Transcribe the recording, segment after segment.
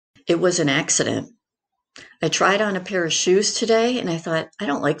It was an accident. I tried on a pair of shoes today and I thought, I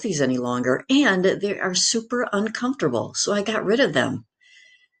don't like these any longer. And they are super uncomfortable. So I got rid of them.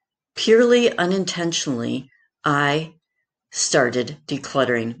 Purely unintentionally, I started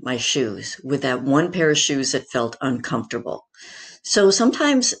decluttering my shoes with that one pair of shoes that felt uncomfortable. So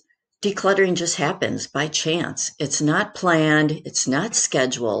sometimes decluttering just happens by chance. It's not planned, it's not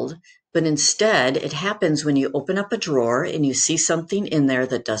scheduled, but instead it happens when you open up a drawer and you see something in there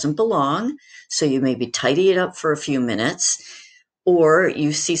that doesn't belong. So you maybe tidy it up for a few minutes, or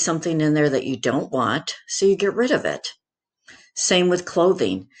you see something in there that you don't want, so you get rid of it. Same with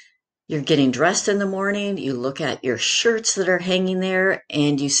clothing. You're getting dressed in the morning, you look at your shirts that are hanging there,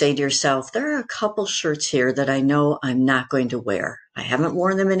 and you say to yourself, there are a couple shirts here that I know I'm not going to wear. I haven't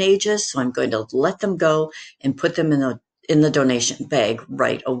worn them in ages, so I'm going to let them go and put them in the donation bag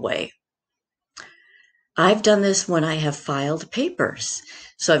right away. I've done this when I have filed papers.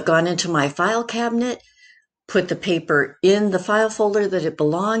 So I've gone into my file cabinet, put the paper in the file folder that it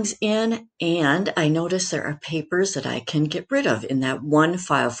belongs in, and I notice there are papers that I can get rid of in that one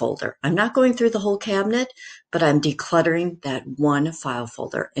file folder. I'm not going through the whole cabinet, but I'm decluttering that one file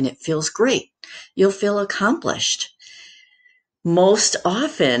folder, and it feels great. You'll feel accomplished. Most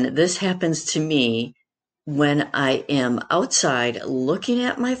often, this happens to me when I am outside looking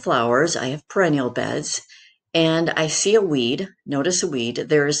at my flowers. I have perennial beds, and I see a weed. Notice a weed.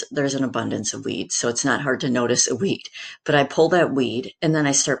 There's an abundance of weeds, so it's not hard to notice a weed. But I pull that weed, and then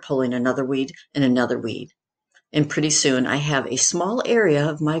I start pulling another weed and another weed. And pretty soon I have a small area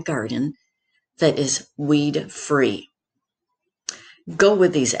of my garden that is weed-free. Go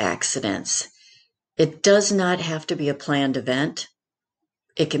with these accidents. It does not have to be a planned event.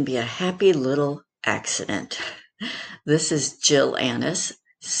 It can be a happy little accident. This is Jill Annis,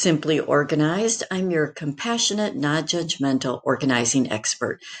 Simply Organized. I'm your compassionate, non-judgmental organizing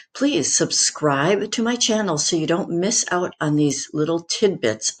expert. Please subscribe to my channel so you don't miss out on these little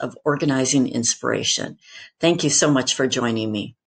tidbits of organizing inspiration. Thank you so much for joining me.